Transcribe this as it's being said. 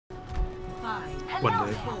One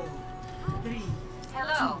day.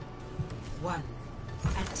 Hello.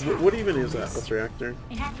 What even is Atlas Reactor?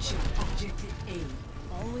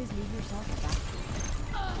 Always leave yourself back.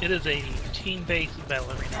 It is a team-based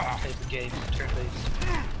battle arena type of game, turn-based.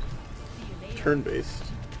 Turn-based?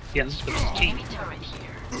 Yes, but it's team.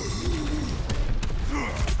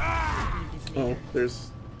 Oh,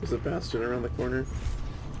 there's a bastion around the corner.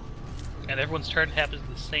 And everyone's turn happens at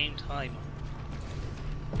the same time.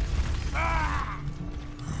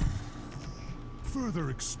 Further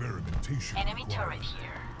experimentation. Enemy turret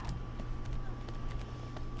here.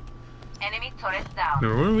 Enemy turret down.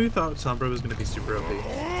 Remember when we thought Sombra was going to be super OP?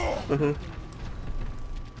 Uh-huh.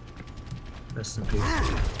 Rest in peace.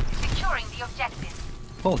 Securing the objective.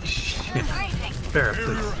 Holy shit. Fair,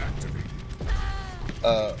 please.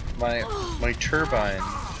 My turbine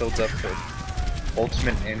filled up with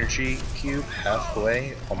ultimate energy cube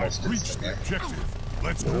halfway, almost Reach the instantly. objective.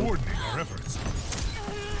 Let's coordinate our efforts.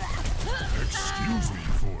 Excuse me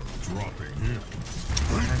for dropping in.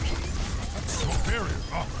 Barrier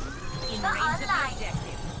up. In range of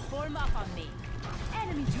objective. Form up on me.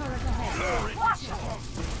 Enemy turret ahead.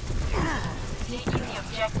 Taking the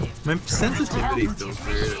objective. My sensitivity feels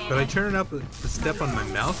weird, but I turn it up to step on my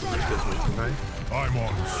mouse and it feels weird, right? I'm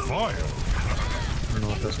on fire. I don't know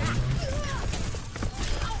what this one is.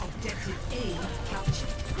 Objective A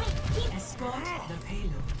captured. Escort the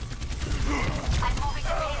payload. I'm moving the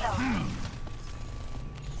payload.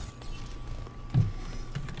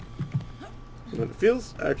 But it feels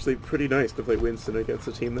actually pretty nice to play Winston against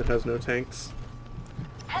a team that has no tanks.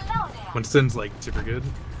 Hello there. Winston's like super good.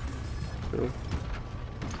 So,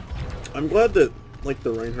 I'm glad that like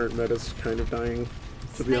the Reinhardt meta's kind of dying,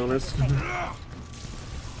 to be honest.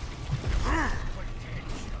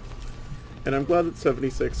 And I'm glad that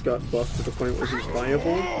 76 got buffed to the point where he's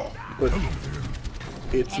viable, but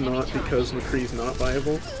it's not because McCree's not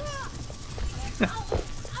viable.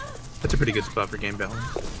 That's a pretty good spot for game balance.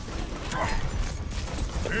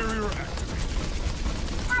 Barrier activated.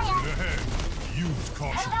 Get ahead. Use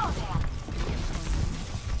caution. Hello there.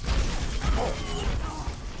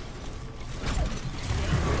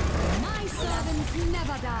 My servants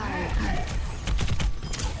never die.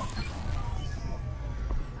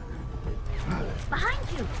 Behind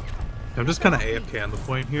you. I'm just kind of AFK on the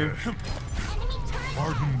point here.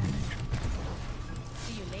 Pardon me.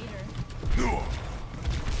 See you later.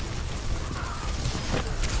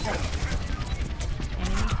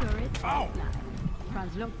 Enemy turret offline.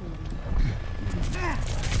 Translocating.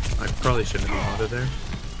 I probably shouldn't have been modded there.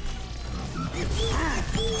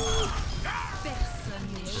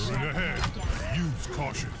 Get ahead. Use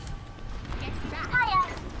caution.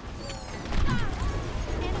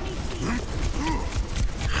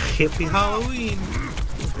 Happy Halloween!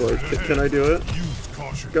 Or can I do it? Use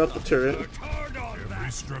caution. Got the turret.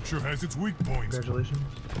 Every structure has its weak points. Congratulations.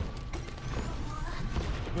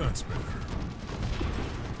 That's better.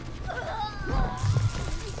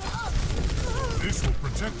 This will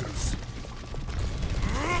protect us.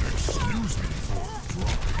 Excuse me for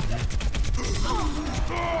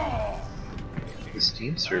dropping. The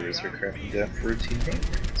Steam servers are cracking down for routine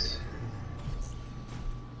maintenance.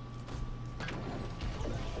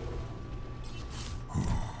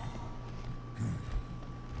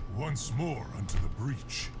 Once more unto the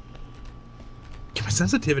breach. My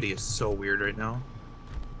sensitivity is so weird right now.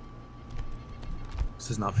 This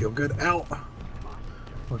does not feel good. Ow!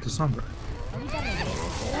 Oh, it's a Sombra.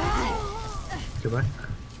 Goodbye.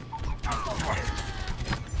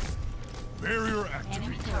 Barrier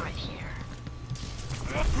Enemy activated. turret here.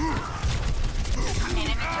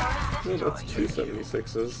 Enemy turret Oh, that's destroyed. two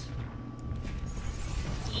 76s.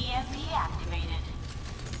 EMP activated.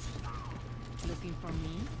 Looking for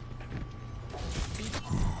me?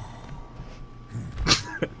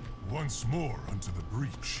 Once more unto the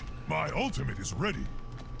breach. My ultimate is ready.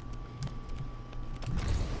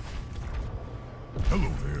 Hello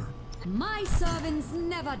there. My servants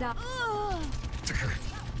never die.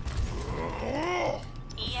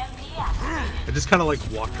 EMP activated. I just kind of like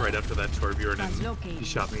walked right up to that Torbjorn and he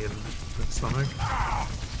shot me in the stomach.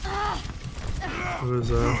 It was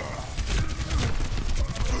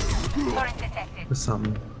Turret detected. was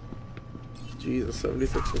something. Jesus,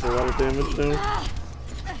 76 is a lot of damage now.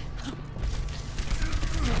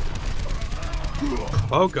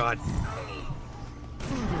 Oh god.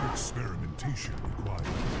 Further experimentation required.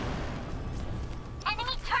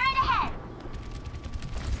 Enemy turret ahead.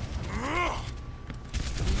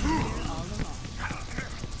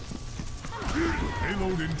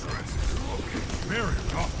 Payload in transit. Barrier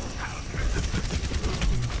up.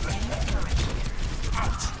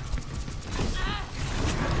 Out.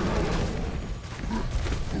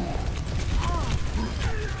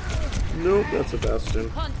 Nope, that's a Bastion.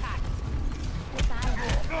 Contact.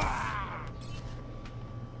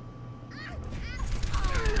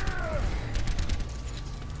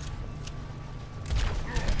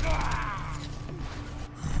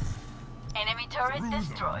 Enemy turret Through the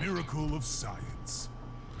destroyed. miracle of science.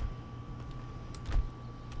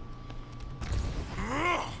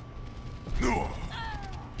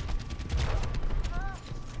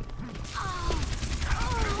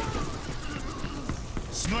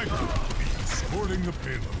 Sniper escorting the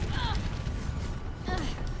payload.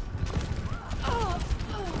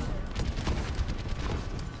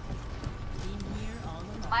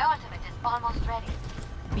 My ultimate is almost ready.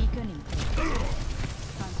 Beacon in place.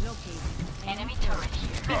 Translocating. Enemy turret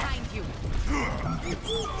here. Behind you.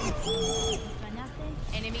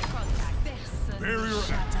 Enemy contact. Barrier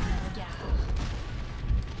active.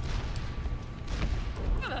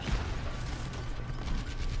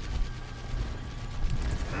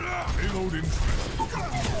 Payload in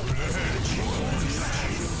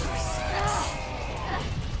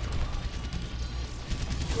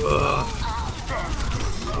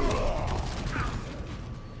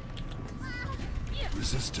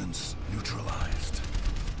Resistance neutralized.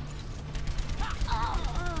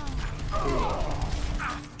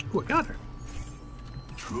 Oh, I got her.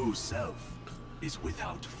 True self is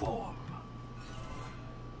without form.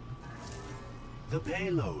 The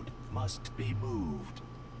payload must be moved.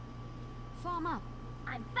 Form up.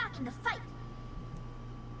 I'm back in the fight.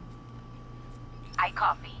 I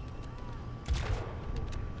copy.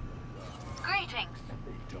 Greetings.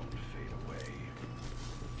 They don't fade away.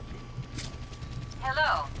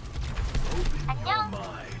 Hello. Open your 안녕.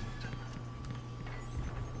 mind.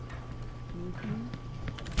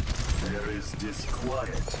 There is disquiet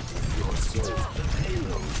in your soul. The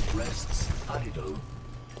payload rests idle.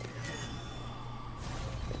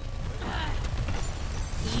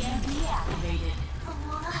 EMP activated.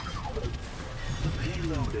 The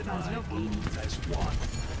payload and I move as one.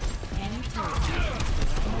 Enemy turret.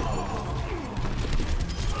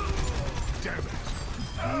 Damn it.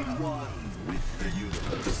 Be one with the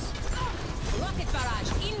universe. Rocket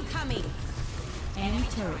barrage incoming. Enemy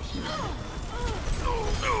turret.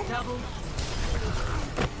 Double.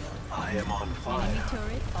 I am on Enemy fire,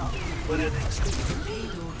 turret off. but an extreme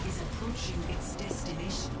Payload is approaching its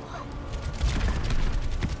destination.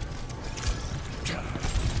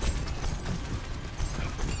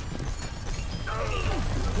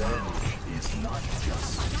 revenge is not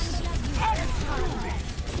just.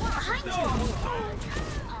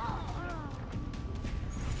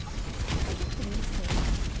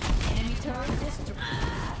 Enemy turret destroyed.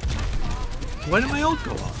 Why did my ult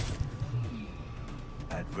go off?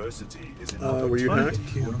 Adversity is an Were you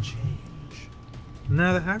opportunity hacked? for change.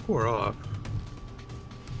 Nah, the hack wore off.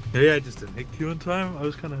 Yeah, I just didn't hit Q in time. I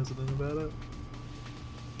was kind of hesitant about it.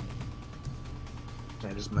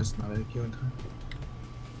 I just must not hit Q in time.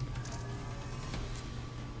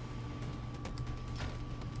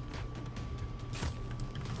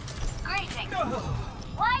 Greetings.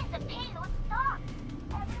 Why is the payload stopped?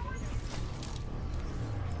 Everyone.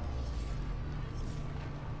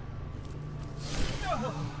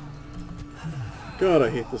 God, I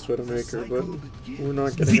hate this Widowmaker, but we're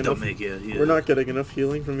not getting enough. Widowmaker, yeah. We're not getting enough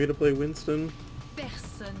healing for me to play Winston.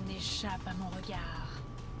 Personne n'échappe à mon regard.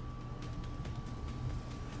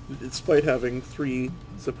 Despite having 3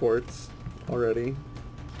 supports already.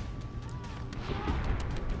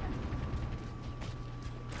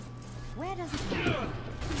 Where does it go?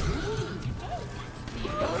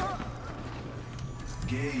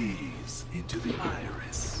 Gaze into the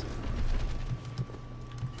iris.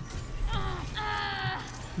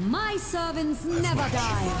 My servants never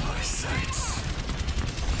die. My sights.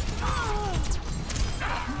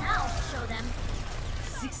 Now show them.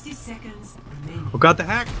 60 seconds remaining. Who got the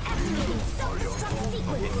hack? Self-destruct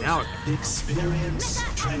sequence. Okay, now it Experience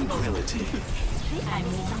tranquility. I'm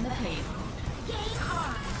on the payload. Game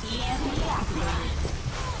on. EMP activated.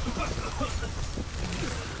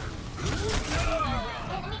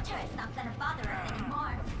 Enemy turret's not gonna bother us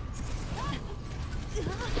anymore.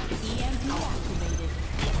 EMP activated.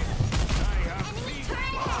 Enemy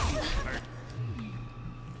turret.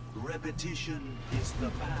 Repetition is the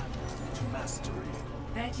path to mastery.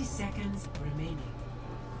 30 seconds remaining.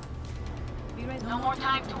 Be right No more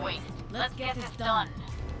time to waste. Let's get this done.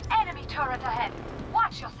 Enemy turret ahead.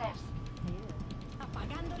 Watch yourselves.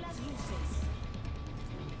 Apagando las luces.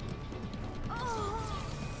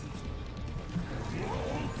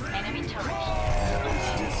 Enemy turret. There is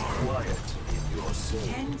disquiet in your soul.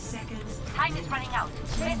 10 seconds. Time is running out.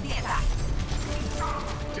 Press the attack.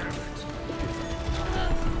 Damn it.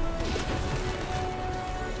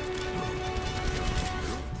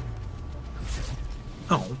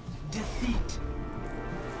 Oh. Defeat.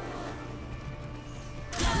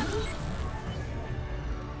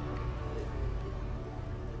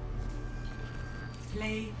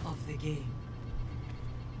 Play of the game.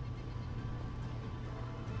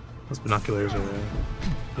 Those binoculars are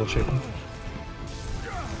well shapen.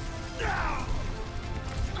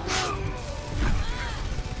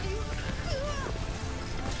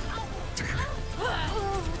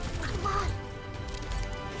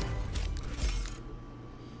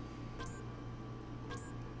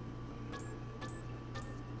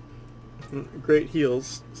 Great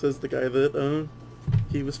heals, says the guy that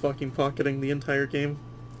he was fucking pocketing the entire game.